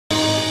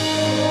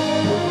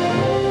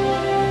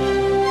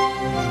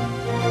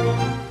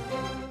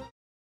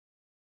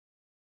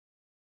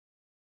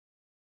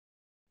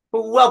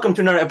Welcome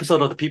to another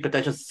episode of the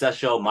Potential Success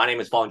Show. My name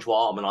is Fong.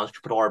 I'm an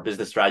entrepreneur,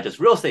 business strategist,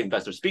 real estate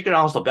investor, speaker, and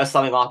also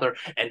best-selling author.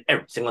 And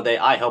every single day,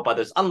 I help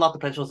others unlock the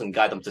potentials and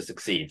guide them to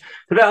succeed.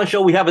 Today on the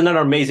show, we have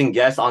another amazing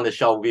guest on the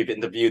show. We've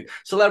interviewed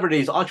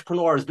celebrities,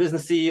 entrepreneurs,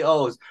 business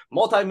CEOs,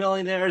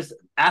 multimillionaires,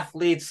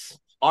 athletes,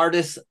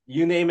 artists,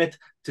 you name it,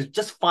 to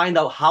just find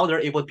out how they're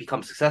able to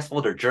become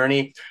successful, their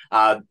journey,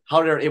 how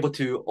they're able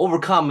to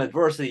overcome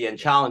adversity and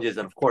challenges,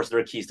 and of course,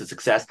 their keys to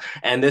success.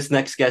 And this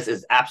next guest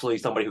is absolutely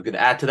somebody who can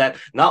add to that,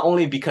 not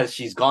only because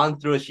she's gone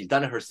through it, she's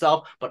done it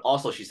herself, but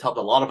also she's helped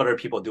a lot of other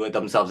people do it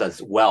themselves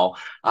as well.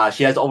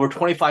 She has over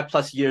 25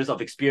 plus years of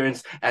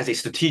experience as a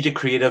strategic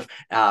creative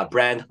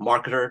brand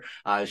marketer.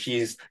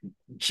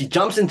 She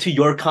jumps into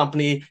your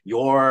company,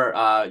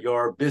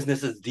 your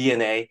business's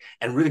DNA,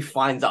 and really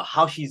finds out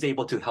how she's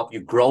able to help you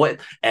grow it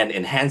and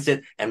enhance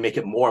it and make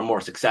it more and more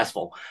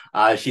successful.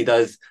 She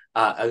does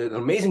an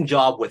amazing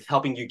job with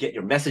helping you get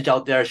your message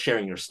out there,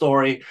 sharing your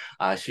story.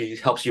 She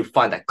helps you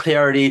find that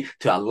clarity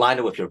to align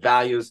it with your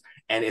values.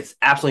 And it's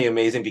absolutely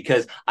amazing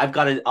because I've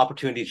got an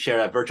opportunity to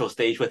share a virtual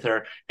stage with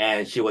her,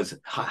 and she was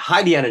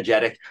highly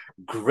energetic,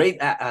 great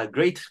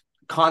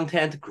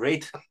content,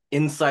 great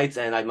insights,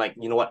 and I'm like,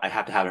 you know what, I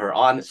have to have her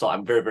on. So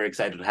I'm very, very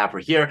excited to have her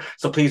here.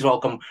 So please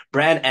welcome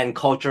brand and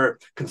culture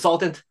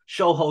consultant,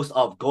 show host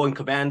of Going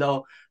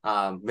Commando,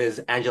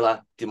 Ms.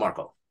 Angela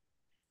DiMARCO.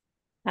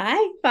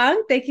 Hi,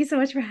 Fong. Thank you so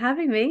much for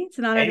having me. It's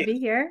an honor to Hey, be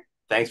here.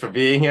 thanks for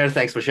being here.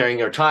 Thanks for sharing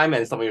your time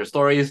and some of your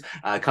stories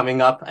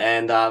coming up.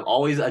 And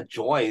always a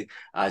joy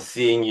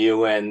seeing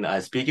you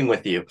and speaking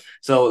with you.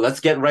 So let's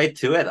get right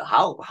to it.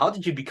 How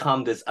did you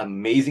become this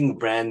amazing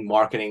brand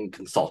marketing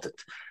consultant?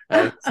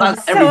 It's Oh,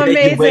 not every so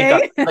day you wake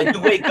up, amazing. like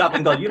you wake up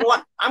and go, you know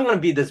what, I'm going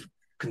to be this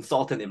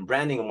consultant in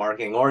branding and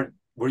marketing. Or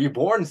were you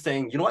born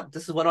saying, you know what,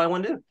 this is what I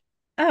want to do?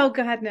 Oh,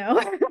 God,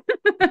 no.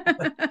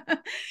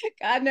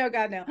 God, no,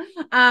 God, no.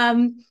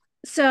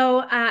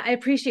 I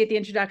appreciate the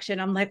introduction.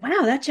 I'm like,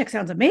 wow, that chick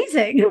sounds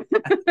amazing.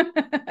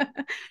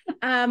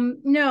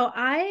 No,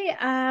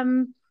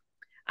 I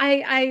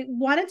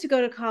wanted to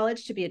go to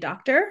college to be a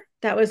doctor.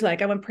 That was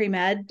like I went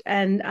pre-med,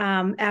 and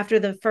after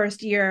the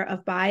first year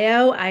of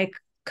bio, I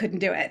couldn't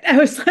do it. I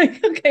was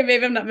like, okay,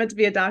 maybe I'm not meant to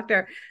be a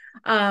doctor.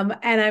 And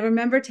I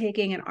remember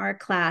taking an art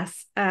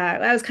class.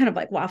 I was kind of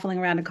like waffling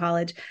around in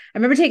college. I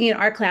remember taking an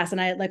art class, and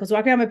I like was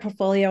walking around my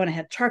portfolio, and I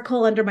had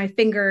charcoal under my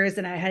fingers,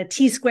 and I had a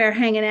T-square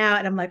hanging out,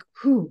 and I'm like,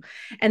 whoo.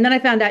 And then I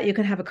found out you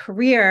can have a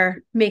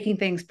career making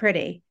things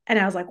pretty, and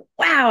I was like,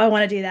 wow, I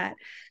want to do that.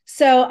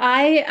 So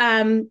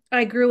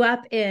I grew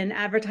up in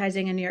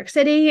advertising in New York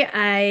City.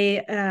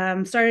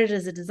 I started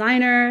as a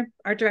designer,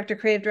 art director,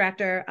 creative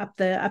director, up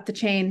the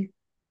chain.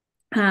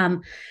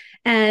 Um,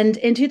 and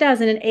in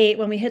 2008,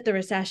 when we hit the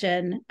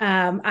recession,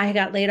 I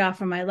got laid off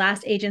from my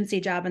last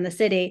agency job in the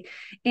city.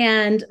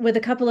 And with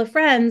a couple of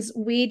friends,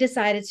 we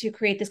decided to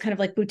create this kind of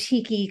like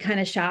boutique kind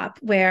of shop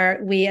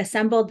where we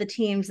assembled the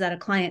teams that a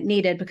client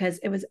needed because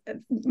it was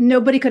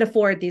nobody could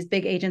afford these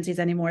big agencies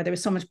anymore. There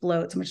was so much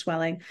bloat, so much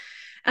swelling.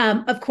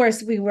 Of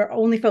course, we were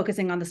only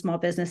focusing on the small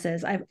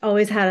businesses. I've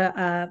always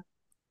had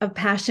a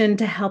passion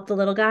to help the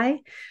little guy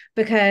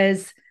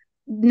because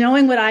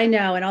knowing what I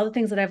know and all the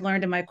things that I've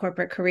learned in my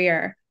corporate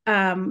career,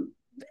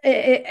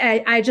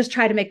 I just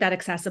try to make that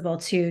accessible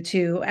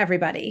to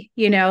everybody,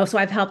 you know. So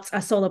I've helped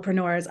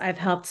solopreneurs, I've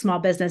helped small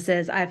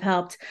businesses, I've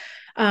helped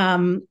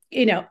even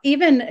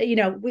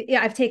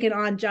I've taken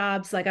on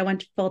jobs. Like I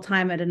went full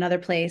time at another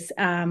place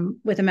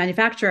with a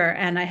manufacturer,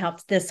 and I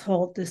helped this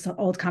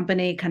old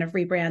company kind of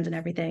rebrand and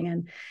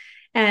everything.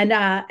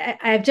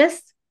 I've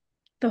just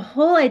the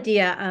whole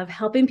idea of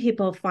helping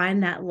people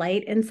find that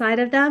light inside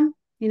of them.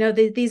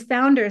 These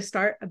founders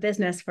start a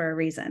business for a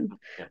reason,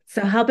 Yeah.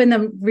 so helping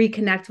them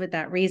reconnect with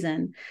that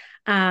reason.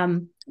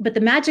 But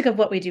the magic of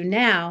what we do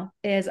now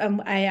is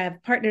I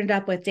have partnered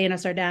up with Dana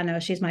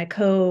Sardano. She's my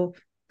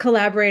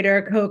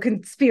collaborator,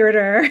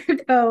 co-conspirator,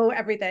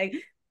 co-everything.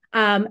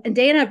 And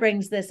Dana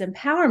brings this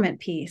empowerment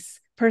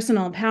piece,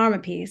 personal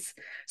empowerment piece.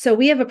 So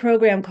we have a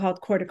program called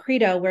Core to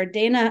Credo where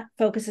Dana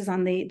focuses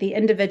on the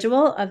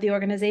individual of the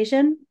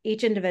organization,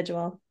 each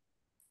individual,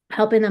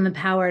 helping them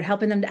empowered,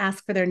 helping them to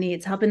ask for their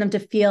needs, helping them to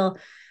feel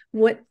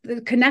what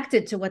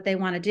connected to what they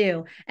want to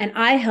do. And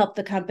I help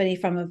the company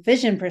from a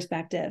vision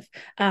perspective.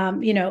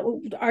 Are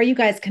you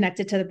guys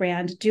connected to the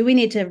brand? Do we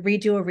need to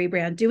redo a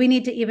rebrand? Do we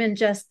need to even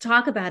just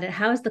talk about it?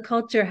 How's the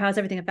culture? How's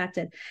everything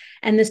affected?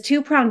 And this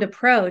two-pronged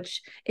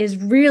approach is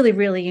really,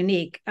 really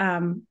unique.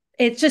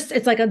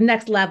 It's like a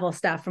next level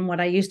stuff from what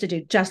I used to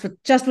do just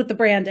with the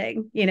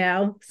branding,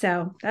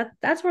 So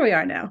that's where we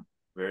are now.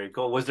 Very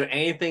cool. Was there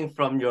anything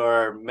from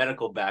your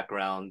medical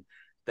background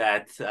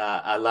that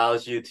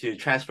allows you to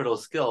transfer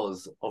those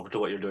skills over to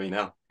what you're doing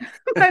now?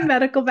 My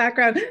medical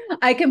background,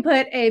 I can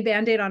put a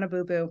band-aid on a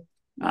boo-boo.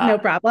 No Ah,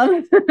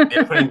 problem.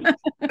 they're putting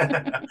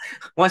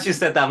once you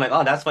said that, I'm like,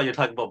 oh, that's why you're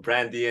talking about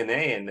brand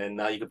DNA, and then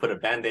now you can put a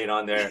band-aid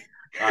on there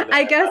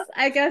I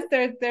guess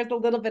there's a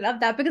little bit of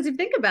that, because if you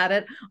think about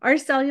it, our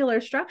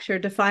cellular structure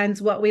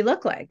defines what we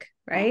look like,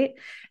 right?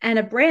 And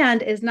a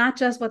brand is not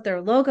just what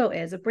their logo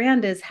is. A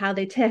brand is how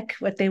they tick,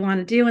 what they want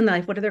to do in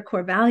life, what are their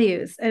core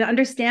values, and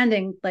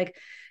understanding, like,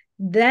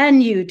 then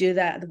you do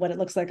that, what it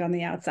looks like on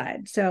the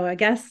outside. So I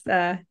guess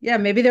yeah,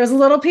 maybe there was a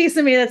little piece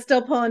of me that's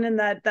still pulling in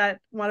that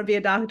want to be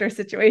a doctor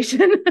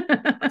situation.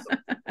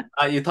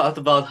 You talked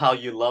about how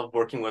you love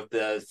working with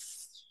the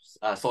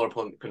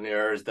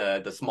solopreneurs,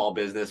 the small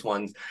business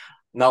ones.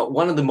 Now,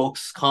 one of the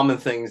most common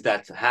things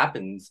that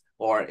happens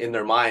or in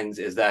their minds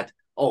is that,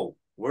 oh,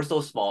 we're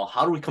so small.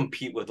 How do we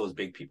compete with those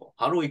big people?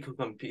 How do we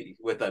compete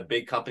with the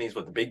big companies,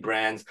 with the big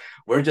brands?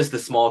 We're just a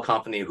small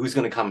company. Who's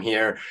going to come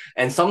here?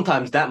 And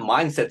sometimes that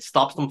mindset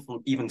stops them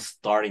from even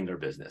starting their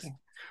business.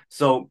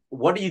 So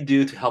what do you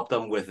do to help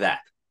them with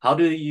that? How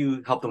do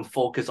you help them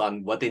focus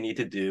on what they need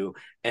to do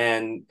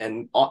and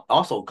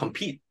also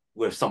compete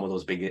with some of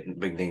those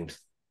big names?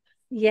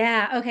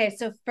 Yeah. Okay.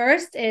 So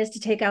first is to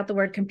take out the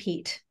word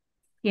compete.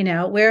 You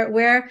know,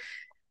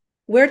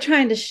 we're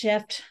trying to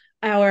shift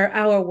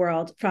our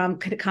world from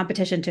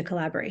competition to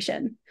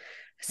collaboration.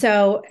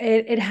 So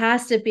it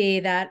has to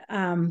be that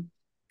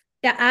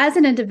yeah, as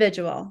an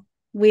individual,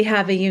 we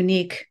have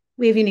unique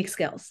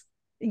skills.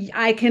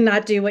 I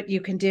cannot do what you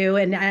can do,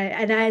 and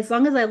as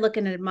long as I look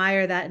and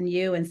admire that in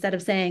you, instead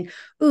of saying,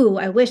 "Ooh,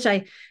 I wish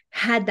I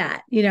had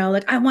that," you know,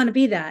 like I want to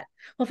be that.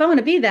 Well, if I want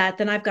to be that,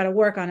 then I've got to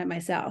work on it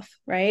myself,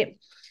 right?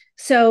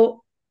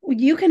 So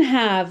you can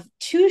have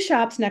two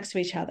shops next to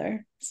each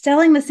other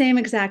selling the same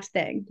exact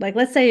thing. Like,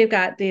 let's say you've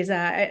got these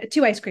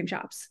two ice cream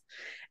shops,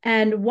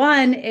 and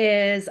one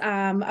is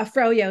a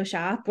froyo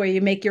shop where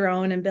you make your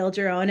own and build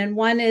your own, and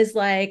one is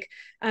like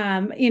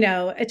you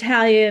know,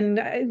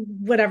 Italian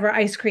whatever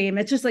ice cream.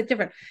 It's just like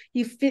different.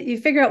 You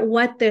figure out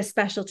what their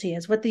specialty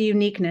is, what the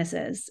uniqueness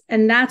is,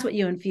 and that's what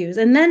you infuse.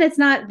 And then it's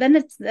not then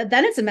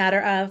it's a matter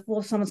of,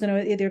 well, someone's going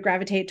to either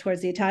gravitate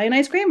towards the Italian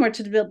ice cream or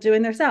to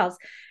doing themselves,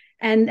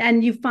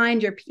 and you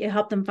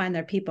help them find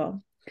their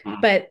people.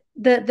 But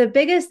the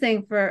biggest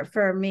thing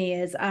for me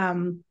is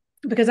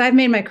because I've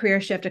made my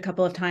career shift a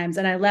couple of times,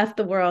 and I left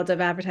the world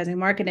of advertising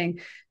marketing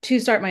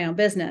to start my own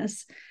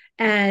business.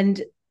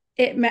 And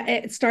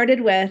it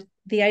started with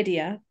the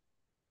idea,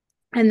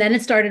 and then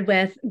it started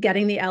with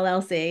getting the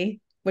LLC,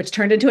 which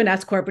turned into an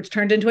S corp, which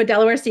turned into a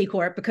Delaware C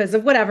corp because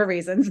of whatever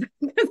reasons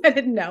I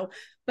didn't know.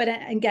 But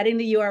and getting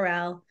the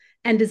URL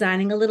and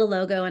designing a little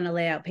logo and a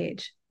layout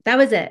page. That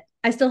was it.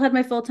 I still had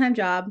my full-time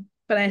job,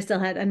 but I still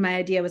had, and my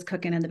idea was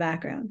cooking in the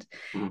background.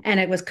 And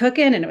it was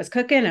cooking and it was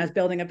cooking. I was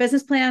building a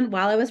business plan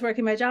while I was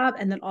working my job.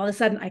 And then all of a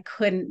sudden I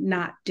couldn't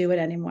not do it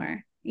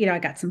anymore. You know, I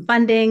got some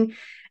funding,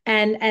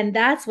 and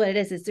that's what it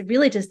is. It's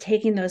really just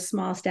taking those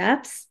small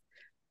steps,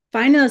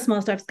 finding those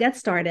small steps, get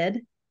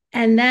started,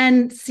 and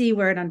then see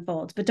where it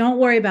unfolds. But don't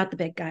worry about the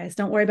big guys.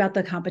 Don't worry about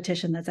the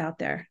competition that's out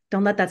there.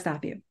 Don't let that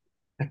stop you.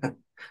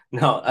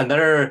 No,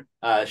 another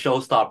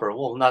showstopper,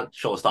 well, not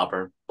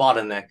showstopper,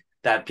 bottleneck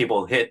that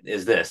people hit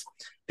is this.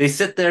 They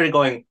sit there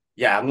going,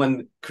 yeah, I'm going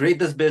to create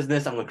this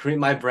business. I'm going to create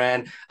my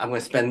brand. I'm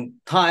going to spend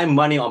time,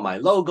 money on my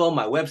logo,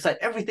 my website.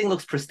 Everything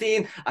looks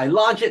pristine. I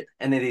launch it.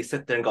 And then they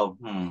sit there and go,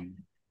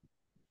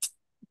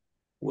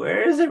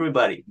 where is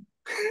everybody?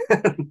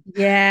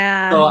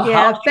 Yeah. So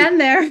yeah. Been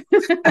there.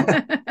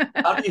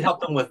 how do you help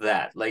them with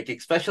that? Like,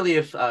 especially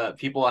if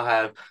people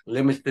have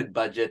limited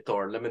budget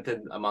or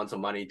limited amounts of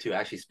money to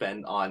actually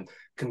spend on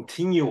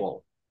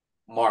continual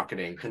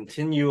marketing,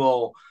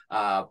 continual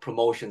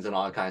promotions and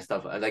all that kind of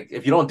stuff. Like,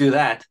 if you don't do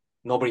that,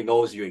 nobody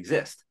knows you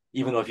exist,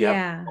 even though if you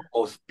have the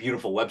most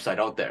beautiful website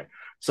out there.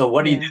 So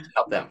what do you do to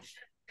help them?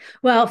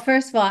 Well,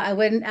 first of all, I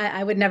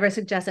would never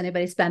suggest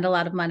anybody spend a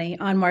lot of money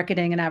on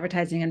marketing and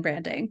advertising and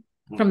branding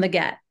from the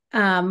get.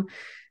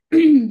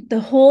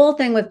 The whole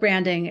thing with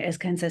branding is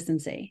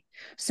consistency.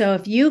 So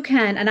if you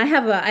can, and I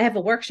have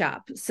a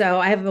workshop. So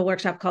I have a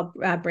workshop called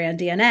Brand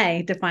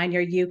DNA, Define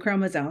Your U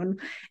Chromosome.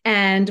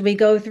 And we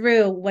go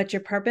through what's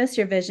your purpose,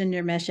 your vision,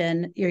 your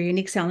mission, your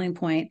unique selling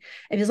point.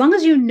 And as long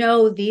as you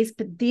know these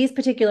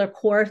particular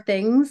core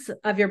things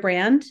of your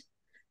brand,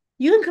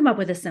 you can come up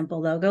with a simple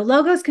logo.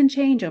 Logos can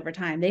change over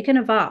time. They can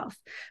evolve,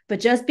 but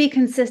just be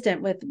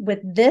consistent with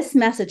this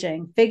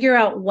messaging, figure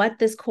out what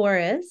this core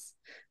is,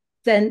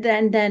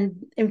 then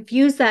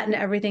infuse that in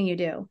everything you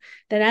do.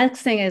 The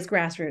next thing is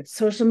grassroots,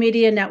 social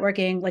media,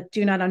 networking. Like,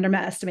 do not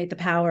underestimate the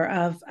power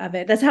of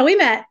it. That's how we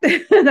met.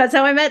 That's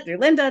how I met, through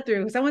Linda,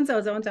 through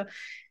so-and-so.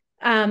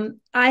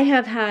 I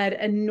have had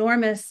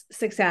enormous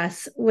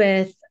success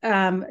with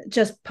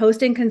just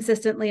posting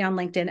consistently on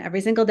LinkedIn every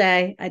single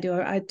day. I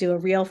do a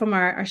reel from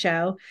our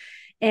show,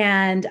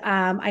 and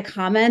I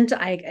comment,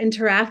 I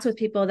interact with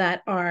people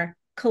that are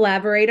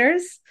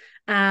collaborators.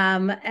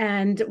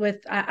 And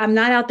I'm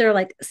not out there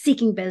like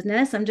seeking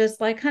business. I'm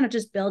just like kind of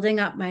just building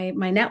up my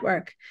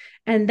network,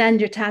 and then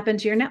you tap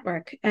into your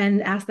network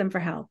and ask them for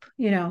help,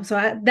 you know?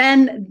 So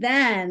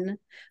then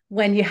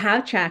when you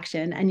have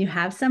traction and you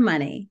have some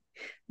money,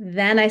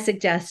 then I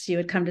suggest you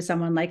would come to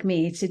someone like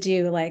me to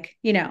do like,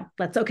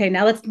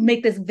 let's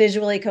make this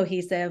visually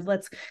cohesive.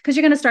 Because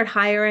you're going to start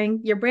hiring.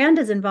 Your brand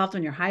is involved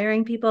when you're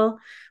hiring people,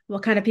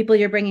 what kind of people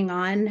you're bringing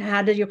on,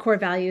 how do your core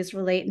values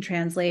relate and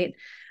translate,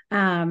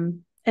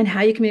 and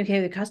how you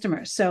communicate with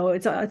customers. So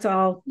it's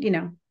all,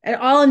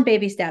 all in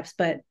baby steps,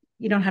 but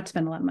you don't have to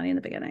spend a lot of money in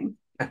the beginning.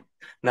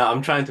 Now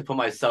I'm trying to put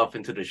myself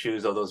into the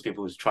shoes of those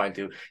people who's trying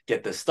to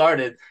get this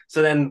started.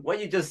 So then what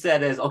you just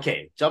said is,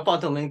 okay, jump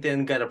onto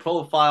LinkedIn, get a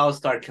profile,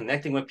 start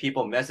connecting with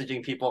people,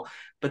 messaging people.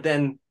 But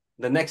then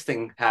the next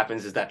thing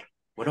happens is that,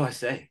 what do I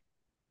say?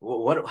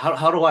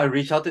 How do I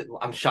reach out to,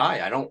 I'm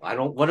shy. I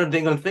don't, what are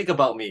they going to think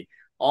about me?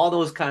 All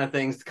those kind of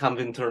things come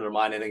into their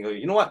mind and they go,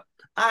 you know what?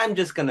 I'm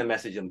just going to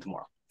message them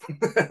tomorrow.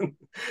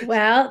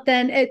 Well,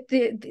 then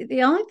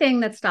the only thing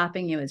that's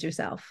stopping you is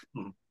yourself.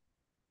 Hmm.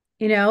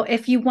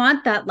 If you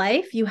want that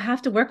life, you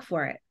have to work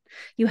for it.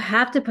 You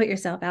have to put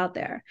yourself out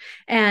there.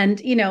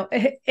 And,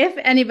 if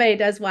anybody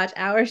does watch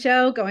our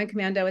show, Going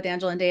Commando with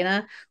Angela and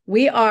Dana,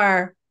 we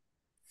are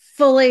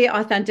fully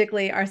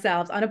authentically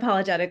ourselves,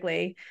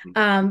 unapologetically,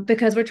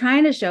 because we're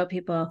trying to show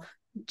people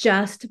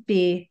just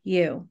be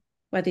you.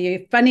 Whether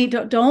you're funny,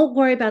 don't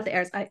worry about the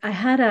airs. I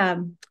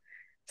had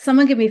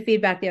someone give me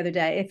feedback the other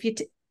day.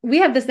 We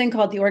have this thing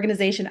called the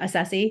organization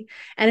assessee,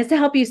 and it's to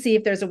help you see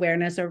if there's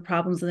awareness or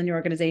problems within your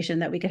organization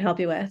that we could help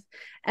you with.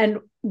 And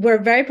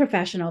we're very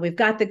professional. We've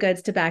got the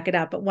goods to back it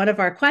up. But one of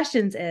our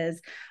questions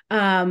is,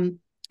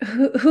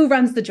 who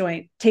runs the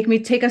joint?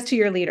 Take us to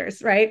your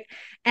leaders, right?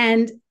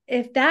 And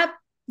if that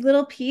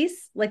little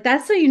piece, like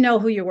that's so you know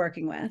who you're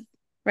working with,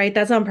 right?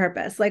 That's on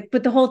purpose.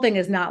 But the whole thing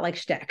is not like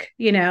shtick,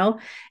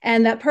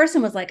 And that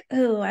person was like,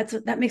 oh,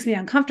 that makes me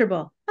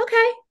uncomfortable.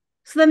 Okay.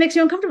 So that makes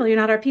you uncomfortable. You're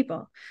not our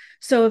people.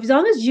 So as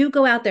long as you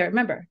go out there,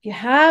 remember, you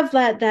have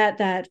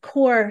that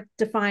core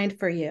defined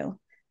for you.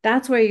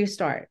 That's where you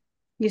start.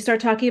 You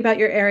start talking about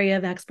your area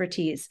of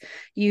expertise.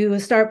 You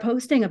start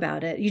posting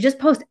about it. You just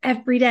post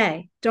every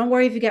day. Don't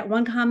worry if you get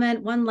one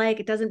comment, one like,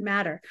 it doesn't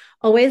matter.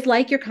 Always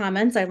like your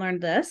comments. I learned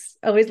this.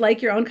 Always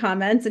like your own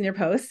comments in your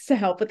posts to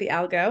help with the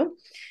algo.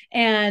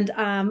 And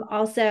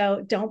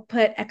also don't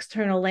put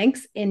external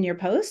links in your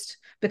post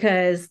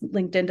because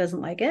LinkedIn doesn't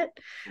like it.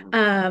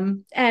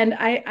 And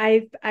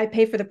I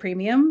pay for the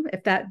premium.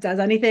 If that does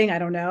anything, I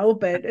don't know,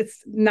 but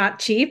it's not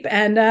cheap.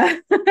 And I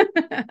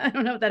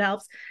don't know if that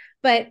helps.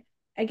 But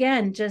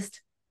again,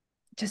 just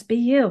be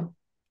you.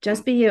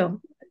 Just be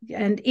you.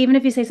 And even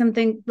if you say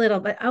something little,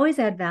 but always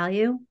add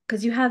value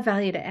because you have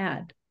value to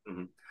add.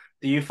 Mm-hmm.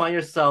 Do you find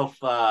yourself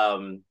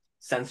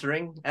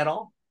censoring at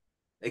all?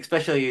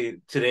 Especially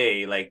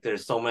today, like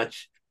there's so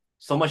much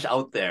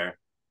out there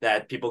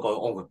that people go,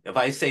 oh, if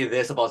I say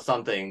this about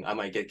something, I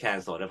might get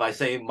canceled. If I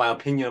say my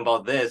opinion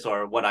about this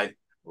or what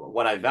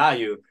I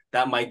value,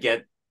 that might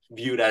get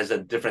viewed as a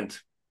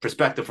different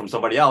perspective from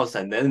somebody else,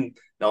 and then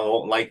they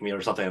won't like me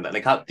or something like that.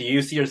 Like, how do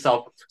you see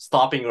yourself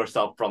stopping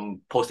yourself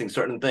from posting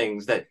certain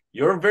things that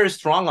you're very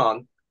strong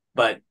on,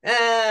 but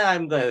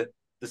I'm gonna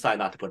decide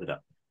not to put it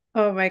up?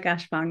 Oh my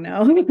gosh, Fong,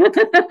 no.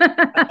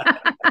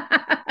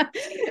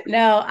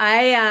 No,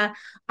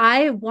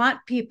 I want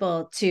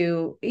people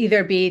to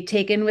either be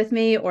taken with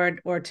me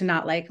or to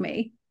not like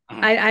me.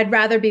 Mm-hmm. I'd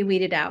rather be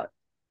weeded out.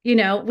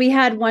 We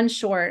had one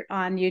short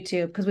on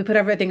YouTube because we put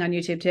everything on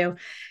YouTube too.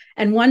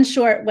 And one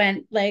short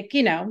went like,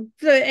 in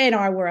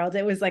our world,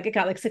 it was like, it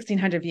got like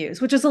 1,600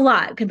 views, which is a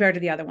lot compared to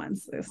the other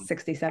ones,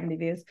 60, 70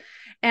 views.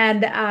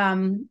 And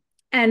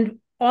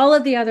all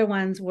of the other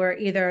ones were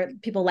either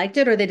people liked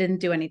it or they didn't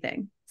do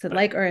anything. So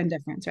like or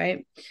indifference,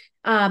 right?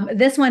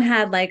 This one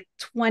had like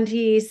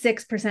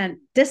 26%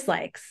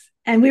 dislikes.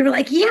 And we were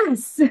like,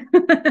 yes,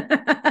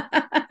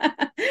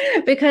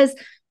 because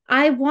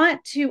I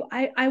want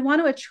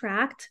to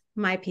attract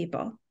my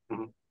people.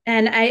 Mm-hmm.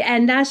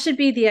 And that should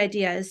be the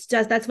idea. Is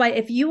just, that's why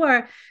if you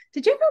are,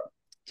 did you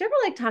ever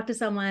like talk to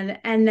someone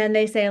and then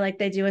they say like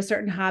they do a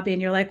certain hobby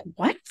and you're like,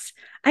 what?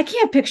 I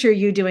can't picture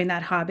you doing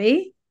that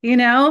hobby.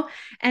 And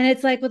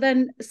it's like, well,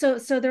 then, so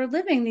they're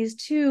living these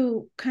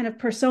two kind of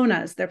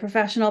personas, their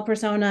professional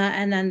persona,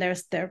 and then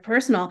there's their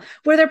personal,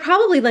 where they're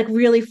probably like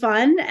really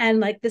fun. And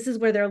like, this is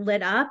where they're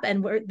lit up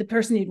and where the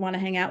person you'd want to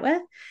hang out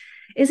with.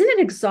 Isn't it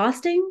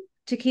exhausting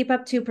to keep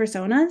up two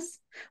personas?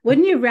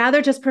 Wouldn't you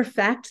rather just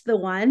perfect the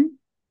one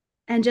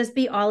and just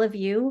be all of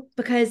you?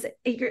 Because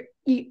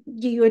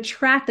you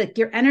attract like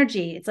your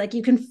energy. It's like,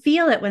 you can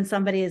feel it when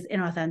somebody is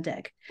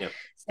inauthentic. Yep.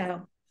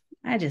 So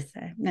I just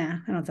say, nah,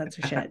 I don't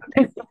censor shit.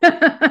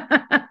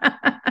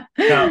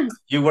 Now,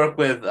 you work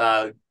with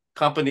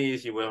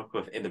companies, you work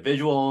with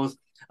individuals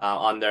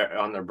on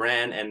their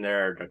brand and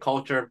their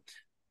culture.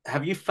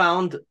 Have you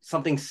found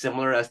something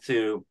similar as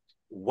to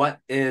what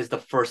is the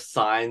first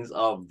signs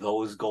of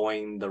those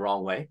going the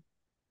wrong way?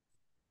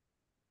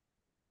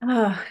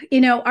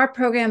 Our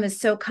program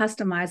is so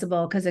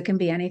customizable because it can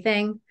be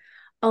anything.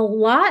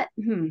 That's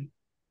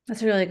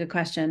a really good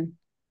question.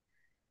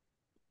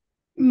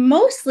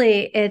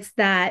 Mostly it's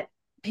that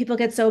people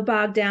get so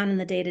bogged down in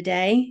the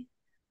day-to-day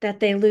that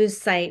they lose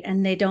sight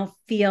and they don't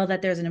feel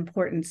that there's an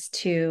importance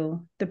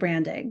to the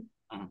branding.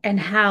 Mm-hmm. and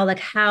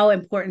how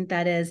important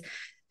that is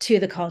to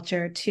the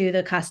culture, to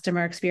the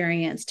customer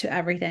experience, to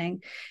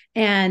everything.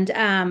 And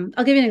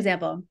I'll give you an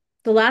example.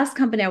 The last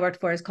company I worked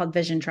for is called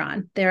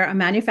VisionTron. They're a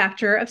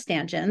manufacturer of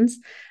stanchions.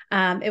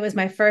 It was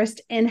my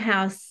first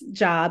in-house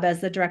job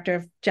as the director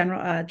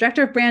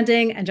of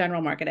branding and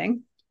general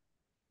marketing.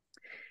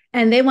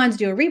 And they wanted to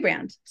do a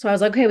rebrand. So I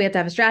was like, okay, we have to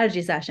have a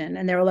strategy session.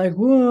 And they were like,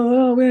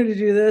 whoa, we have to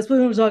do this. We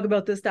don't talk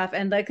about this stuff.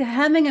 And like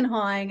hemming and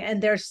hawing.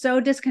 And they're so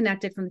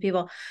disconnected from the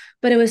people.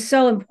 But it was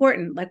so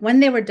important. Like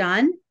when they were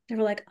done, they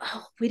were like,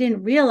 oh, we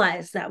didn't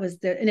realize that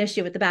was an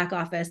issue with the back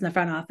office and the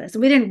front office.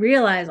 And we didn't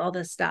realize all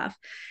this stuff.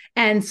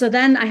 And so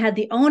then I had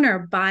the owner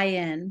buy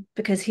in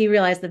because he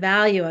realized the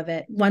value of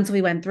it once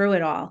we went through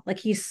it all. Like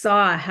he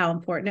saw how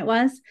important it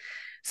was.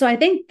 So I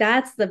think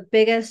that's the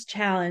biggest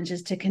challenge,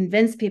 is to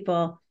convince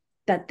people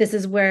that this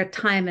is where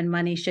time and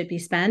money should be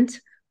spent.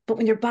 But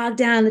when you're bogged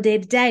down the day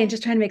to day and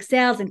just trying to make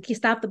sales and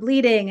stop the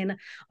bleeding and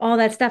all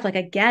that stuff, like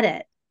I get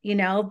it,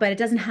 but it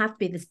doesn't have to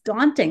be this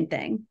daunting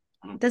thing.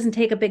 It doesn't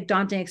take a big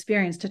daunting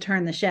experience to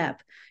turn the ship.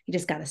 You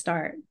just got to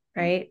start,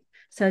 right?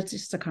 So it's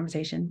just a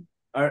conversation.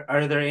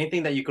 Are there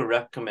anything that you could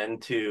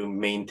recommend to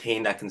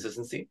maintain that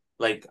consistency?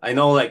 Like I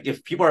know, like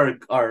if people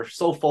are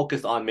so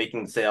focused on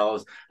making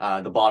sales,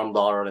 the bottom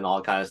dollar and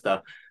all kind of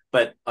stuff,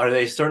 but are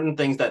there certain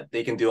things that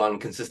they can do on a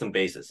consistent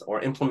basis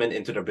or implement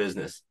into their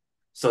business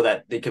so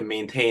that they can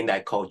maintain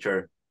that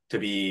culture to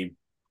be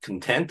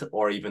content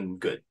or even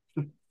good?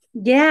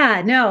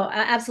 Yeah, no,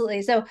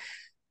 absolutely. So,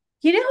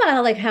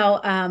 like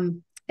how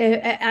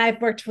I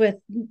worked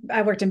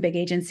in big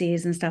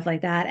agencies and stuff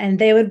like that, and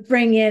they would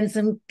bring in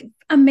some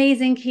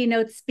amazing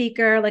keynote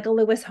speaker like a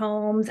Lewis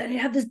Holmes, and you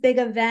have this big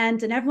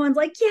event, and everyone's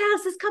like,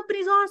 "Yes, this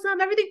company's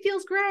awesome. Everything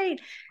feels great."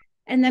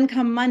 And then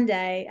come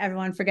Monday,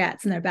 everyone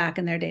forgets and they're back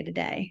in their day to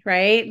day,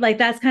 right? Like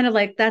that's kind of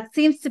like that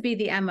seems to be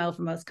the MO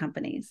for most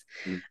companies.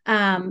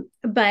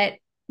 But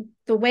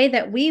the way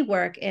that we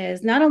work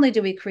is not only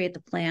do we create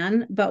the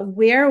plan, but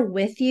we're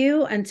with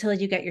you until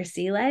you get your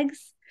sea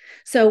legs.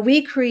 So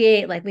we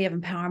create, like, we have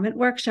empowerment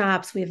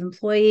workshops, we have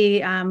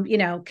employee,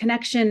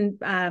 connection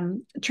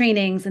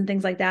trainings and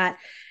things like that.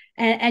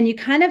 And you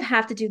kind of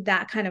have to do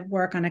that kind of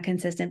work on a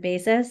consistent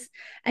basis.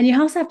 And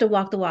you also have to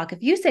walk the walk.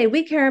 If you say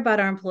we care about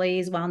our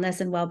employees'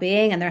 wellness and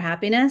well-being and their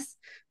happiness,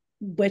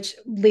 which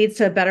leads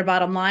to a better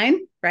bottom line,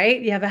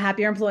 right? You have a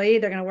happier employee,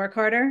 they're going to work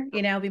harder,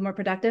 be more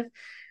productive.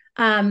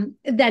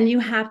 Then you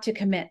have to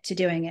commit to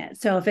doing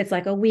it. So if it's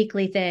like a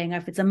weekly thing,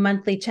 if it's a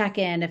monthly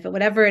check-in, if it,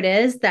 whatever it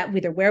is that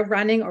either we're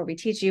running or we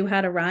teach you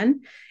how to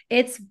run,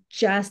 it's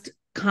just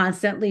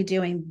constantly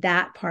doing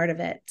that part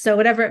of it. So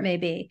whatever it may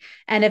be.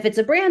 And if it's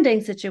a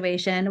branding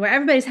situation where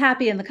everybody's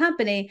happy in the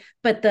company,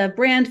 but the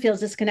brand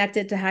feels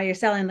disconnected to how you're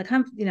selling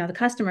the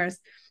customers,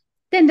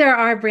 then there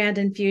are brand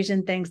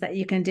infusion things that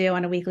you can do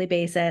on a weekly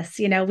basis.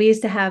 We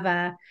used to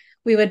have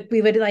we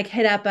would like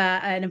hit up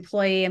an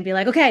employee and be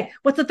like, okay,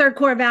 what's the third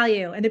core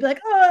value? And they'd be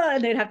like, oh,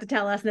 and they'd have to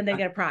tell us, and then they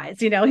get a prize,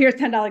 here's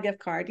 $10 gift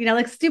card,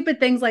 like stupid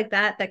things like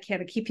that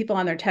kind of keep people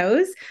on their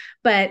toes,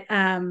 but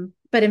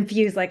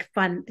infuse like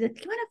fun. You want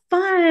to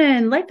have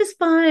fun. Life is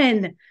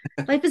fun.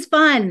 Life is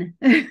fun.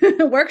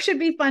 Work should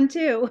be fun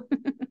too.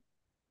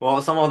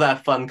 Well, some of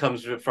that fun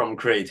comes from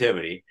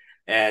creativity.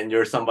 And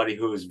you're somebody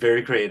who's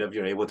very creative.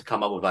 You're able to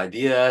come up with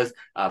ideas,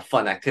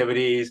 fun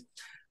activities.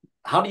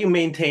 How do you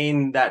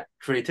maintain that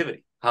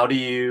creativity? How do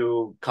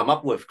you come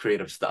up with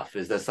creative stuff?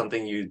 Is that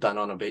something you've done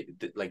on a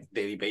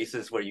daily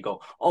basis where you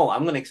go, oh,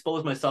 I'm going to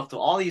expose myself to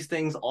all these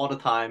things all the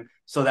time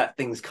so that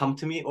things come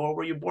to me? Or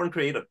were you born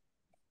creative?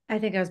 I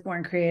think I was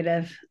born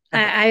creative.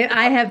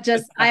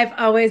 I've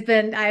always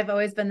been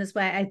this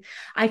way.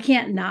 I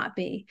can't not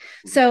be.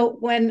 So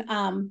when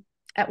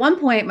at one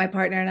point my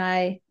partner and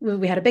I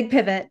we had a big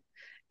pivot,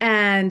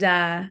 and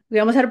we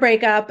almost had a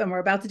breakup, and we're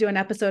about to do an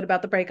episode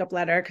about the breakup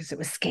letter because it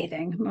was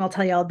scathing. I'll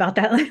tell you all about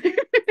that later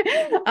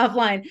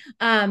offline.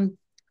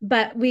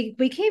 But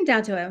we came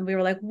down to it and we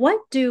were like, what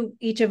do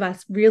each of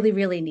us really,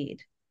 really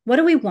need? What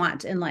do we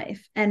want in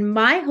life? And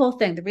my whole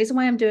thing, the reason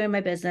why I'm doing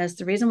my business,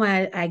 the reason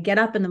why I get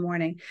up in the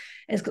morning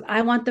is because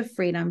I want the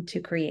freedom to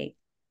create.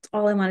 That's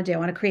all I want to do. I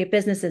want to create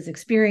businesses,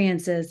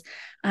 experiences,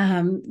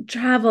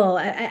 travel,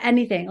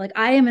 anything. Like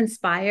I am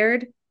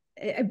inspired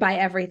by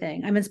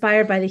everything. I'm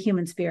inspired by the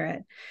human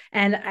spirit.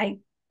 And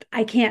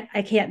I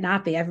can't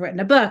not be. I've written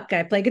a book.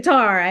 I play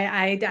guitar.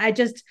 I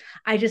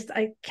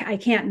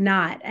can't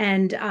not.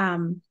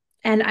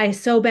 And I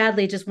so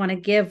badly just want to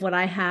give what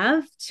I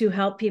have to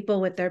help people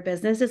with their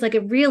businesses. Like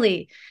it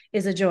really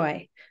is a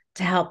joy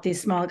to help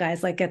these small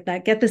guys like get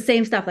the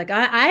same stuff. Like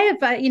I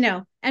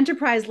have,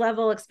 enterprise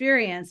level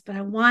experience, but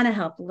I want to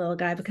help the little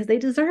guy because they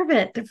deserve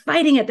it. They're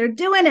fighting it. They're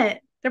doing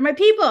it. They're my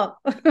people.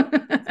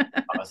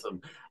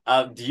 Awesome.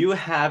 Do you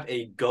have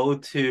a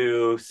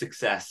go-to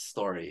success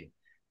story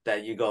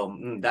that you go,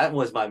 that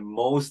was my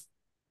most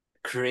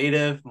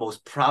creative,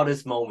 most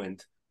proudest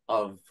moment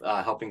of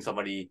helping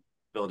somebody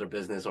build their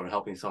business or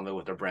helping somebody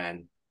with their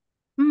brand?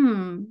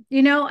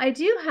 I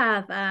do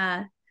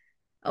have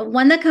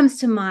One that comes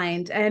to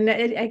mind, and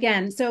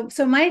again, so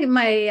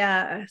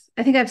my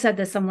I think I've said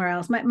this somewhere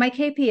else. My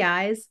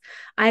KPIs,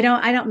 I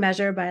don't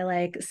measure by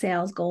like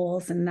sales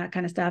goals and that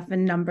kind of stuff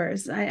and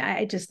numbers.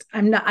 I just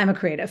I'm a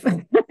creative.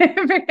 I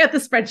forget the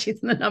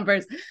spreadsheets and the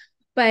numbers,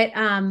 but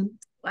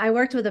I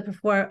worked with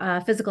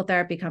a physical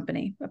therapy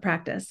company, a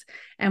practice,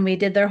 and we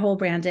did their whole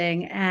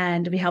branding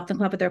and we helped them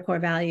come up with their core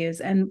values.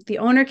 And the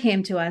owner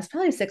came to us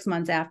probably 6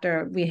 months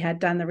after we had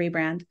done the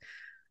rebrand,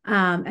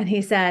 and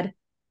he said,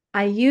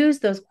 I use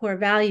those core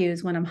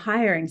values when I'm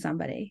hiring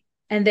somebody.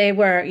 And they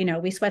were,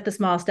 we sweat the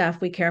small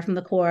stuff, we care from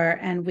the core,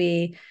 and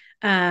we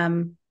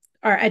are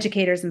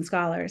educators and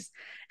scholars.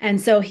 And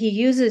so he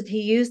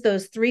used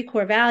those three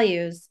core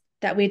values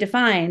that we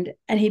defined,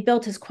 and he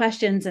built his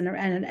questions and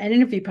an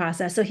interview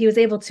process. So he was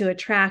able to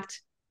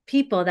attract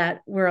people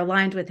that were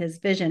aligned with his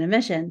vision and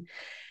mission.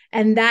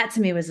 And that to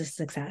me was a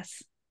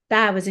success.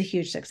 That was a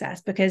huge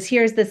success, because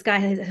here's this guy,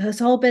 his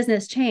whole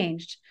business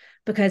changed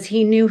because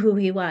he knew who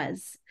he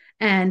was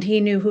and he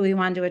knew who he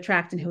wanted to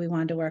attract and who he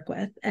wanted to work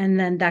with. And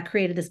then that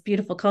created this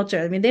beautiful culture.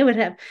 I mean, they would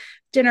have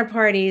dinner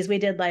parties. We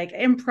did like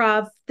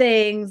improv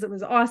things. It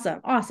was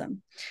awesome.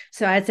 Awesome.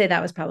 So I'd say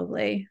that was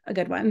probably a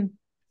good one.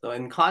 So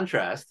in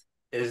contrast,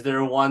 is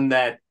there one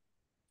that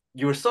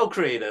you were so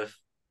creative,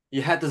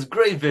 you had this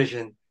great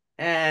vision,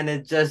 and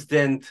it just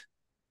didn't,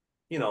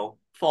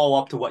 follow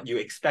up to what you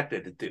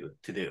expected it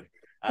to do?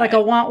 Like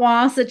a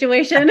wah-wah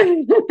situation.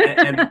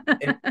 And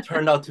it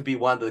turned out to be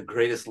one of the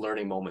greatest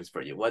learning moments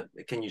for you. What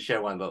can you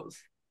share one of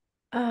those?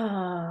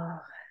 Oh,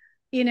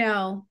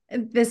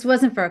 this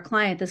wasn't for a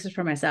client. This is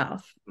for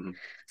myself. Mm-hmm.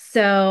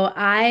 So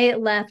I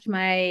left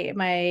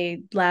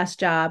my last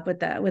job with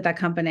that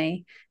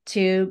company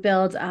to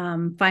build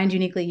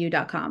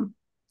finduniquelyu.com.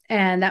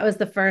 And that was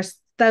the first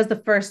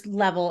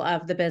level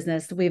of the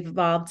business. We've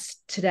evolved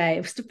today.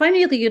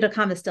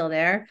 Finduniquelyu.com is still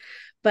there,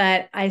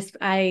 but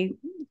I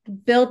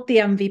built the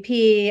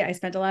MVP. I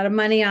spent a lot of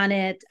money on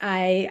it.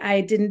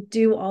 I didn't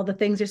do all the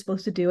things you're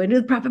supposed to do. I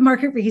did profit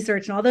market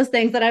research and all those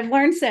things that I've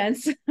learned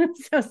since.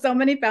 so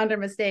many founder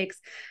mistakes.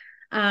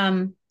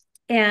 And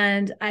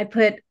I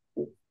put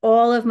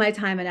all of my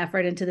time and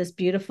effort into this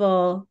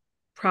beautiful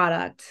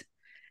product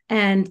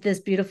and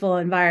this beautiful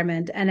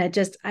environment. And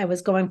I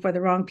was going for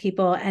the wrong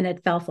people and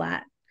it fell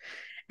flat.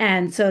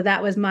 And so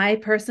that was my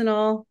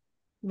personal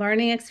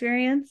learning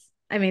experience.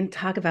 I mean,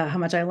 talk about how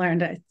much I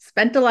learned. I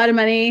spent a lot of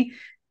money,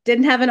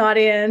 didn't have an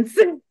audience,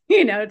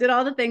 did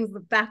all the things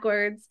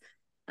backwards.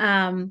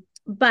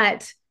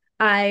 But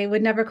I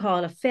would never call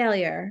it a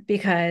failure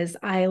because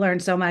I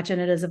learned so much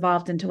and it has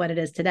evolved into what it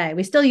is today.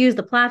 We still use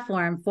the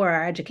platform for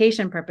our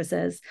education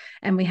purposes,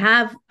 and we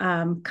have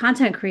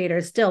content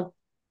creators still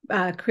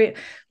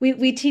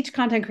we teach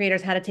content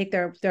creators how to take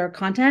their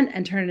content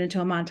and turn it into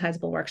a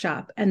monetizable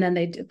workshop, and then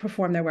they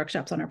perform their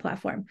workshops on our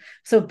platform.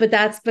 So, but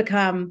that's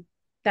become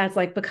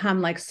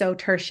like so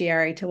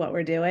tertiary to what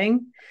we're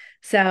doing.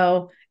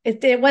 So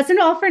it wasn't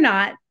all for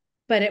naught,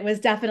 but it was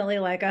definitely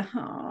like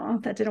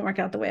that didn't work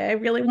out the way I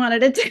really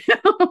wanted it to.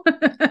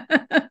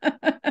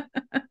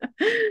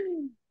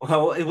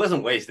 Well, it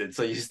wasn't wasted,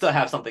 so you still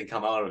have something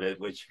come out of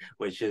it, which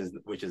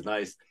is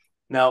nice.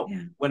 Now,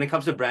 when it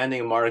comes to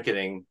branding and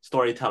marketing,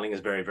 storytelling is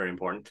very, very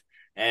important,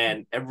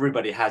 and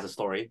everybody has a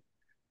story.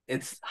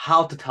 It's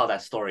how to tell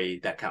that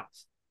story that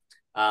counts.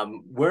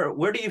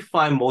 Where do you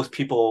find most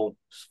people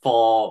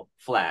fall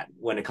flat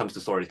when it comes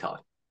to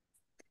storytelling?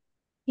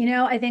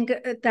 I think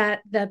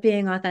that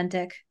being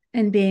authentic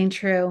and being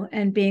true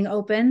and being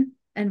open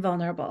and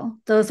vulnerable,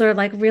 those are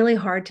like really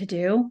hard to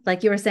do.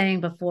 Like you were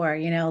saying before,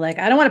 like,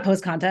 I don't want to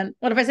post content.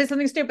 What if I say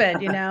something stupid,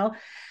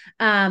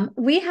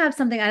 we have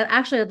something,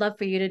 I'd love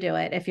for you to do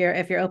it if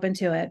you're open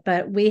to it,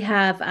 but we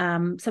have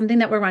something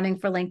that we're running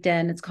for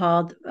LinkedIn. It's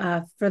called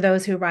For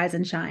Those Who Rise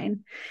and Shine.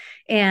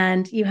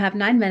 And you have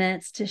 9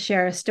 minutes to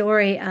share a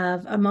story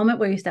of a moment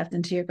where you stepped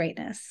into your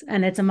greatness.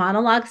 And it's a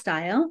monologue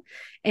style.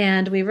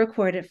 And we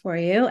record it for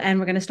you. And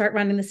we're going to start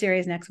running the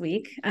series next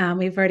week.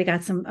 We've already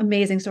got some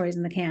amazing stories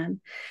in the can.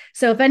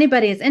 So if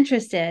anybody is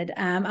interested,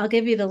 I'll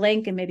give you the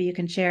link and maybe you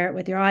can share it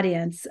with your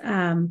audience.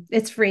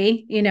 It's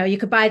free. You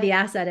could buy the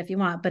asset if you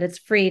want, but it's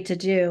free to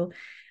do.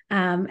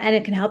 And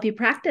it can help you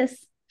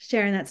practice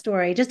sharing that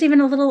story. Just even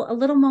a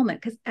little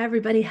moment, because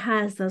everybody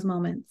has those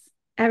moments.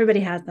 Everybody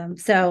has them.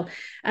 So,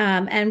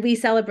 and we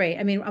celebrate.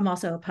 I mean, I'm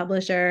also a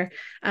publisher.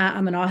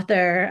 I'm an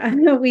author.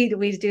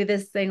 We do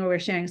this thing where we're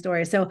sharing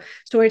stories. So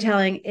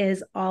storytelling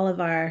is all of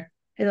our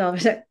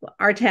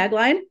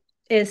tagline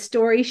is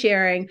story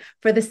sharing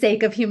for the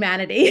sake of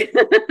humanity.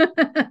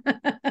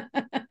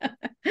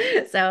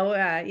 So,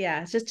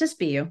 it's just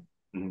be you.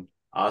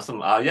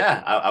 Awesome.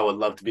 I would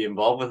love to be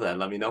involved with that.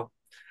 Let me know.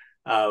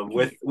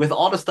 With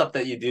all the stuff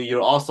that you do,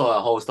 you're also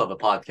a host of a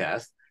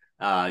podcast.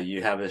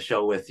 You have a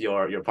show with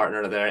your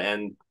partner there,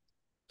 and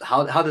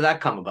how did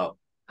that come about?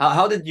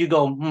 How did you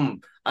go?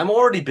 I'm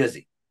already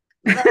busy.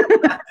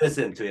 This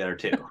into it or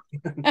two.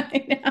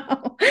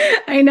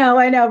 I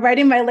know.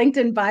 Writing my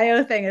LinkedIn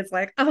bio thing, it's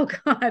like, oh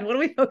God, what do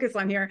we focus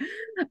on here?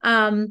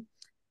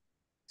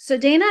 So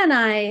Dana and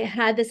I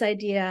had this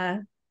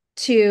idea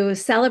to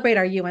celebrate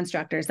our U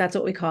instructors. That's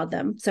what we called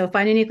them. So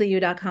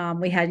finduniquelyu.com,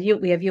 we have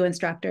U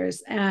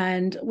instructors,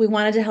 and we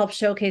wanted to help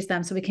showcase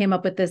them. So we came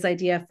up with this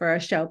idea for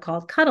a show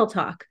called Cuddle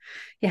Talk.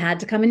 You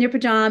had to come in your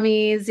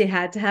pajamas, you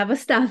had to have a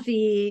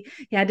stuffy,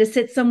 you had to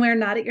sit somewhere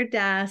not at your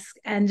desk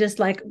and just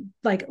like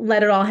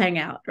let it all hang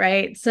out,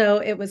 right? So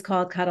it was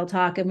called Cuddle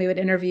Talk, and we would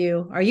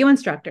interview our U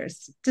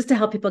instructors just to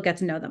help people get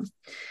to know them.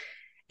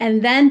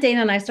 And then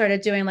Dana and I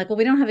started doing like, well,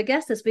 we don't have a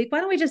guest this week.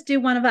 Why don't we just do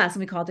one of us? And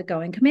we called it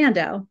Going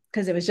Commando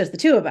because it was just the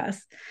two of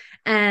us.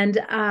 And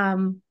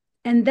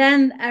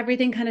then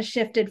everything kind of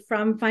shifted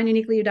from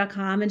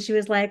finduniquelyu.com. And she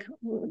was like,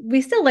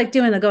 we still like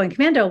doing the Going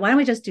Commando. Why don't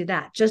we just do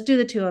that? Just do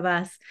the two of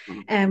us.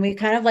 And we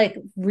kind of like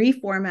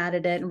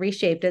reformatted it and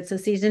reshaped it. So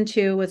season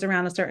 2 was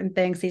around a certain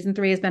thing. Season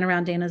 3 has been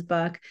around Dana's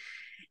book.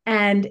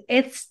 And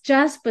it's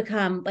just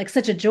become like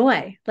such a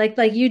joy. Like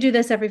you do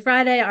this every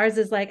Friday. Ours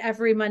is like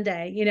every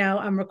Monday. You know,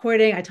 I'm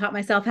recording. I taught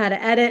myself how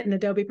to edit in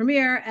Adobe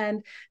Premiere,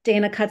 and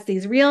Dana cuts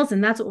these reels,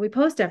 and that's what we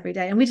post every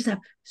day. And we just have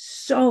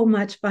so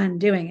much fun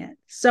doing it.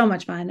 So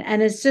much fun.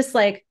 And it's just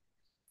like,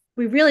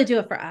 we really do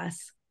it for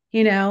us.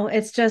 You know,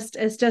 it's just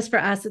for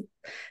us.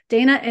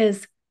 Dana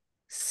is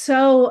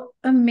so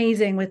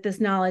amazing with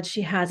this knowledge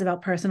she has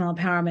about personal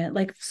empowerment,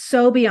 like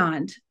so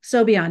beyond.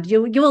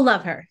 You will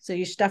love her. So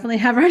you should definitely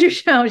have her on your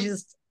show.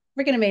 She's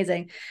freaking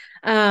amazing.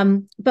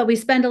 But we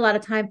spend a lot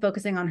of time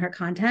focusing on her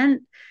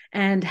content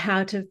and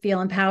how to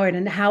feel empowered,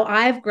 and how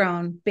I've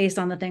grown based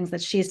on the things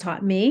that she's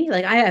taught me.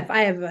 Like I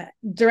have a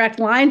direct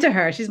line to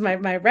her. She's my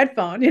red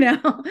phone, you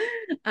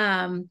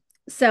know?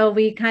 So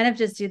we kind of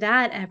just do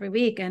that every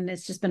week, and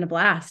it's just been a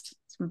blast.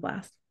 It's been a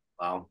blast.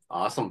 Wow,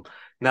 awesome.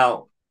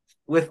 Now,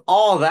 with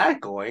all that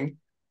going,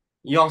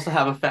 you also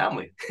have a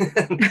family.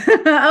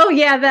 Oh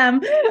yeah, them.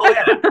 Oh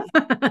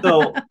yeah.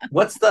 So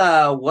what's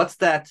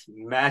that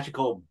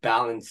magical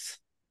balance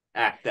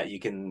act that you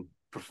can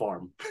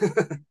perform?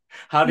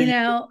 How do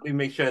you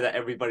make sure that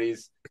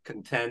everybody's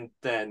content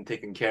and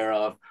taken care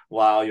of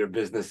while your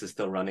business is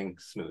still running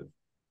smooth?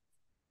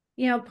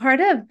 You know, part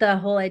of the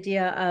whole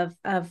idea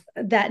of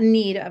that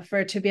need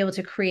for to be able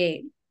to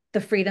create,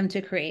 the freedom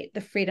to create,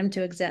 the freedom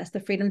to exist, the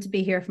freedom to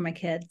be here for my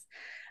kids.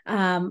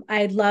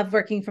 I love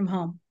working from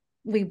home.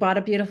 We bought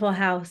a beautiful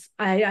house.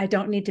 I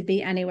don't need to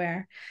be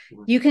anywhere.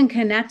 You can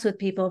connect with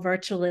people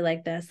virtually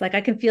like this. Like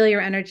I can feel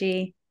your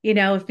energy. You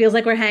know, it feels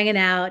like we're hanging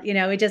out. You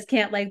know, we just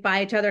can't like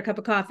buy each other a cup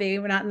of coffee.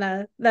 We're not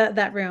in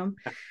that room.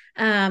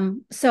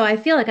 So I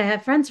feel like I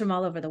have friends from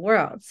all over the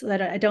world, so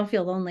that I don't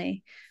feel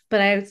lonely. But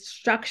I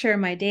structure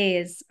my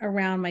days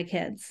around my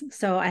kids.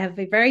 So I have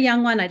a very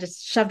young one. I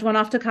just shoved one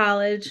off to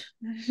college.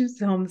 She's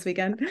home this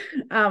weekend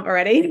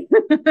already.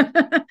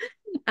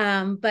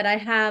 But I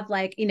have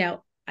like, you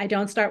know, I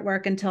don't start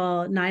work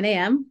until 9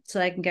 a.m. so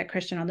I can get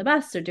Christian on the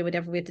bus or do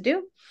whatever we have to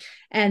do.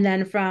 And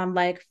then from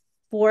like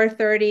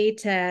 4:30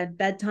 to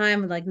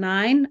bedtime, like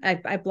 9,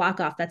 I block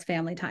off. That's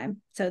family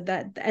time. So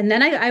that, and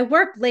then I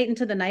work late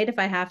into the night if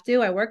I have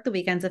to. I work the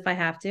weekends if I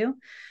have to,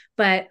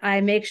 but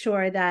I make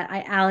sure that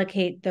I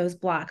allocate those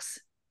blocks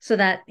so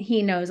that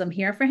he knows I'm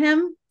here for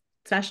him,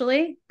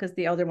 especially because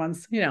the older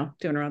one's, you know,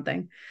 doing her own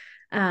thing.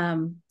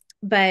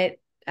 But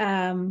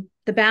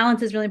the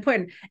balance is really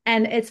important.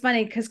 And it's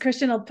funny because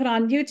Christian will put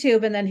on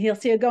YouTube and then he'll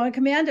see a Going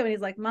Commando and he's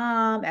like,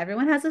 Mom,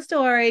 everyone has a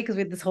story, because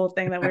we had this whole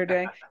thing that we were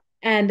doing.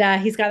 And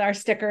he's got our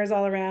stickers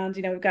all around.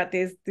 You know, we've got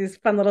these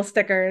fun little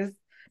stickers.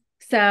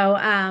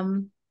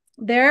 So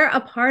they're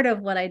a part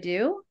of what I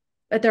do,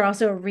 but they're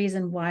also a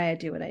reason why I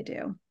do what I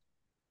do.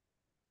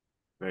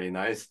 Very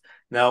nice.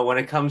 Now, when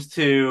it comes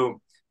to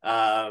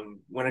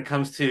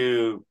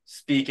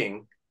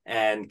speaking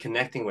and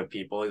connecting with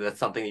people, that's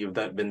something you've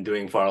been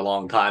doing for a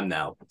long time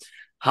now.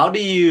 How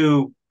do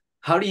you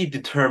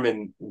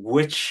determine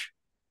which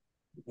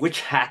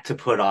hat to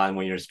put on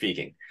when you're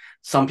speaking?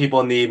 Some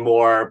people need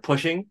more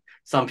pushing.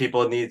 Some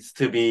people needs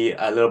to be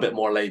a little bit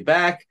more laid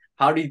back.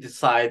 How do you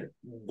decide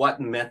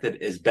what method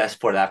is best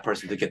for that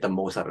person to get the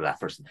most out of that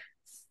person?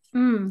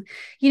 You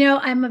know,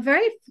 I'm a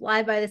very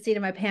fly by the seat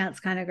of my pants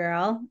kind of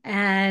girl.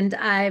 And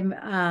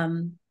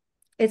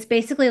it's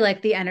basically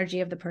like the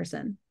energy of the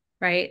person,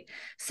 right?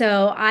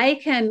 So I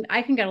can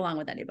get along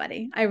with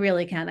anybody. I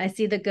really can. I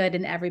see the good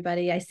in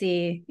everybody. I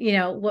see, you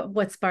know,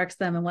 what sparks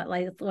them and what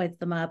lights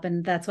them up.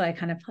 And that's what I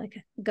kind of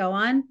like go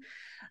on.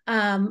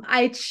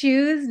 I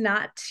choose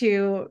not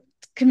to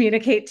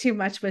communicate too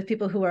much with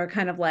people who are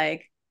kind of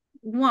like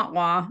wah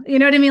wah. You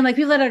know what I mean? Like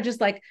people that are just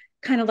like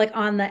kind of like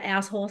on the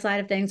asshole side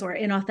of things or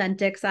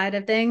inauthentic side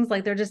of things.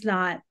 Like they're just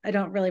not, I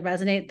don't really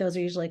resonate. Those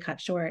are usually cut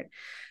short.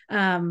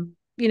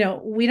 You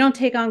know, we don't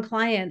take on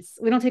clients.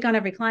 We don't take on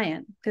every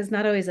client because it's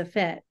not always a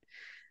fit.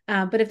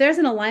 But if there's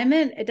an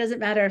alignment, it doesn't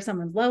matter if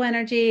someone's low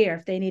energy or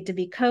if they need to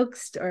be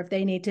coaxed or if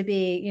they need to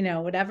be, you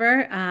know,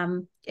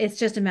 whatever. It's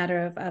just a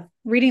matter of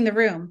reading the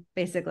room,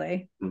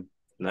 basically.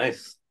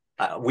 Nice.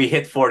 We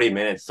hit 40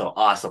 minutes, so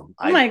awesome.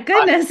 Oh my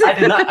goodness.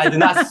 I did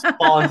not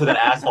fall into that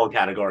asshole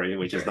category,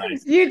 which is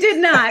nice. You did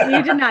not.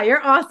 You did not.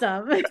 You're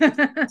awesome.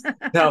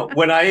 Now,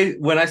 when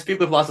I speak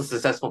with lots of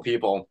successful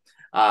people,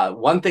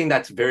 one thing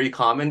that's very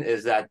common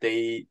is that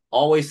they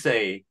always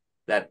say,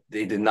 that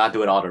they did not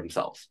do it all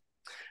themselves.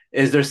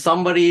 Is there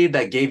somebody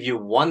that gave you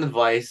one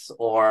advice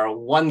or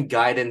one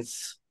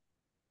guidance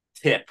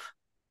tip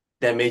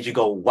that made you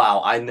go,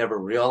 wow, I never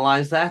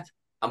realized that?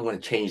 I'm going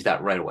to change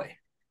that right away.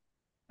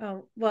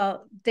 Oh,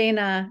 well,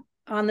 Dana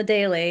on the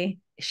daily,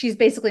 she's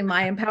basically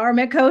my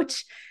empowerment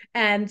coach.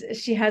 And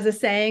she has a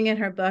saying in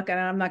her book, and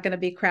I'm not going to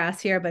be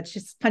crass here, but she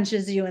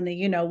punches you in the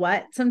you know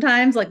what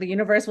sometimes, like the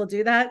universe will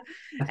do that.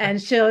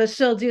 And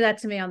she'll do that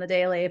to me on the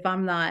daily if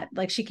I'm not,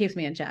 like, she keeps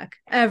me in check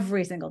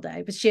every single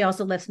day. But she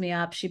also lifts me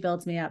up, she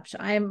builds me up.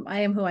 I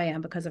am who I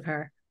am because of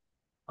her.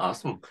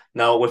 Awesome.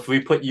 Now, if we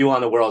put you on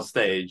the world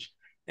stage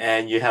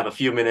and you have a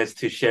few minutes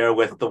to share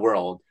with the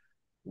world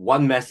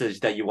one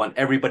message that you want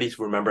everybody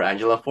to remember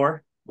Angela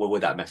for, what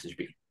would that message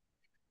be?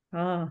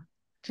 Oh,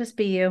 just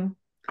be you.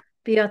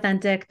 Be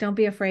authentic. Don't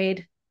be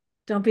afraid.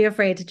 Don't be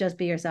afraid to just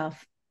be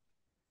yourself.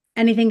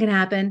 Anything can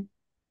happen.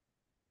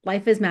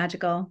 Life is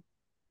magical.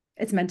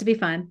 It's meant to be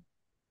fun.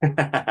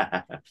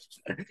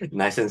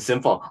 Nice and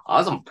simple.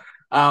 Awesome.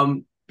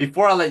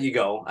 Before I let you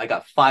go, I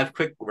got 5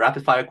 quick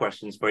rapid fire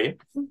questions for you.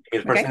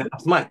 Here's the first thing that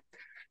comes to mind.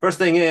 First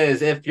thing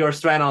is, if you're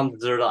stranded on a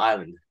deserted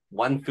island,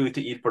 one food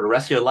to eat for the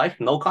rest of your life,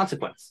 no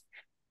consequence.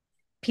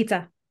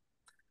 Pizza.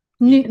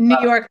 New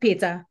York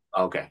pizza.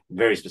 Okay,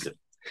 very specific.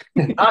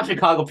 Not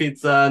Chicago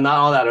pizza, not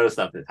all that other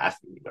stuff. It has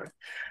to be New York.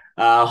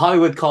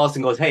 Hollywood calls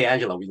and goes, "Hey,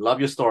 Angela, we love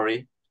your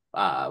story.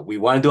 We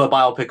want to do a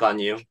biopic on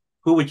you.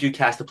 Who would you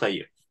cast to play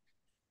you?"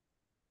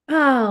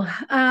 Oh,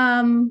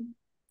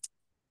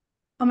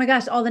 oh my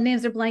gosh, all the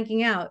names are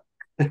blanking out.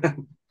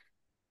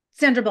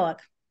 Sandra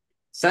Bullock.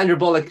 Sandra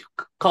Bullock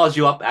calls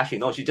you up. Actually,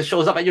 no, she just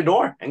shows up at your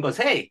door and goes,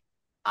 "Hey,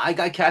 I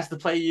got cast to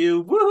play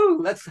you.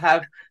 Woohoo! Let's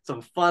have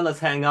some fun. Let's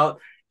hang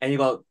out." And you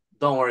go,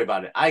 "Don't worry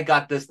about it. I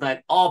got this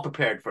night all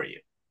prepared for you."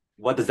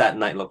 What does that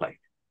night look like?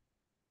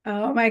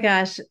 Oh my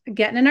gosh,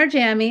 getting in our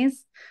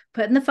jammies,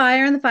 putting the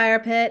fire in the fire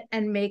pit,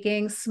 and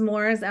making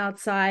s'mores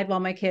outside while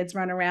my kids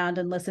run around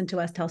and listen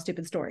to us tell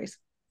stupid stories.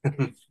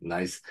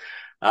 Nice.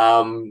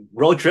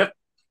 Road trip,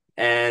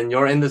 and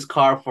you're in this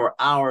car for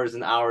hours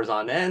and hours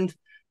on end.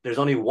 There's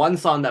only one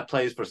song that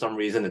plays for some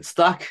reason. It's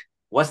stuck.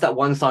 What's that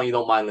one song you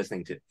don't mind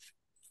listening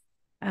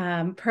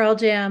to? Pearl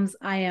Jam's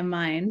I Am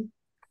Mine.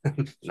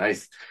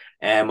 Nice.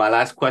 And my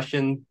last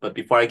question, but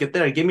before I get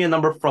there, give me a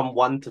number from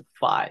 1 to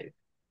 5.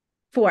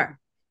 4.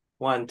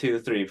 1, 2,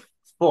 3,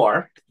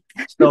 4.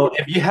 So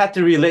if you had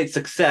to relate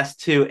success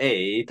to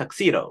a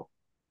tuxedo,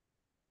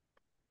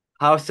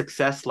 how is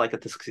success like a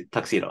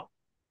tuxedo?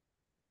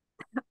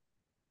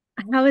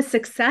 How is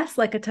success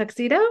like a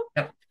tuxedo?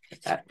 Yep.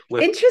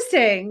 With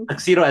Interesting.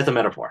 tuxedo as a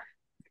metaphor.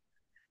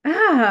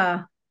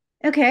 Ah,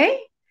 okay.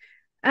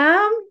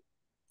 Um,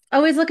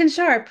 Always looking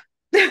sharp.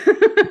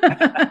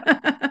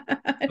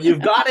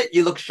 You've got it.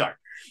 You look sharp.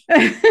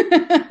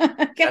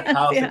 That's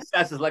how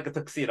success is like a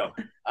tuxedo.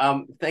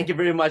 Thank you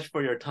very much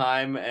for your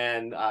time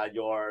and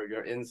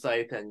your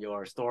insight and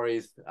your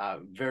stories.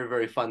 Very,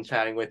 very fun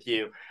chatting with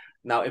you.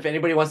 Now, if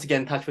anybody wants to get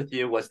in touch with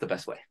you, what's the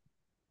best way?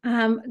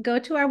 Go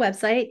to our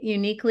website,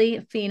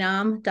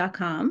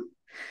 uniquelyphenom.com.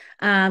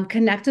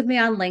 Connect with me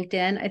on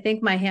LinkedIn. I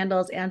think my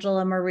handle is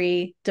Angela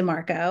Marie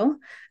DiMarco.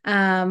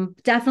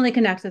 Definitely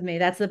connect with me.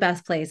 That's the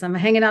best place. I'm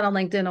hanging out on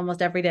LinkedIn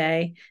almost every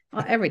day.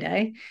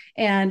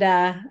 And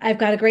I've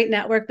got a great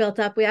network built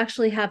up. We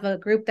actually have a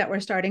group that we're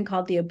starting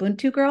called the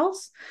Ubuntu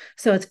Girls.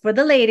 So it's for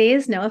the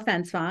ladies, no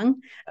offense,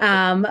 Fong.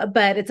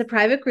 But it's a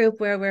private group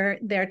where we're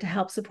there to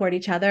help support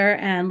each other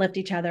and lift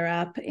each other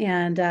up.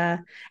 And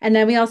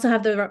then we also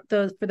have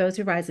those for those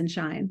who rise and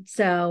shine.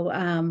 So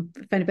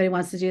if anybody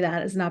wants to do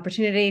that as an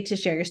opportunity to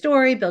share your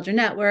story, build your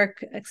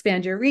network,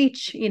 expand your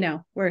reach,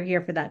 we're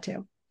here for that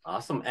too.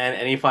 Awesome. And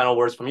any final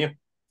words from you?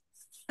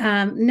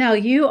 No,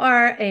 you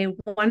are a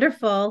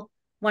wonderful,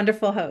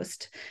 wonderful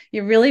host.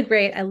 You're really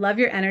great. I love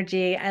your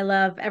energy. I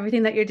love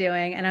everything that you're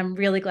doing. And I'm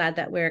really glad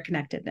that we're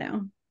connected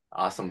now.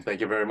 Awesome.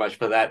 Thank you very much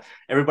for that.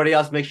 Everybody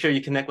else, make sure you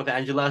connect with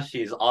Angela.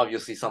 She's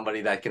obviously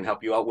somebody that can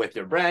help you out with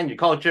your brand, your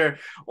culture,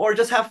 or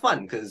just have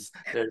fun because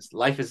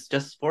life is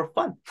just for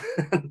fun.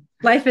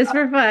 Life is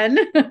for fun.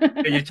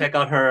 You check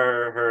out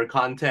her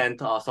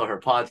content, also her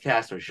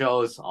podcast, her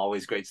shows,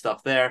 always great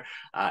stuff there.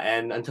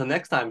 And until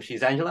next time,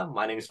 she's Angela.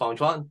 My name is Fong.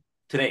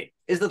 Today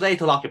is the day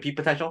to lock your peak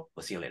potential.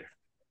 We'll see you later.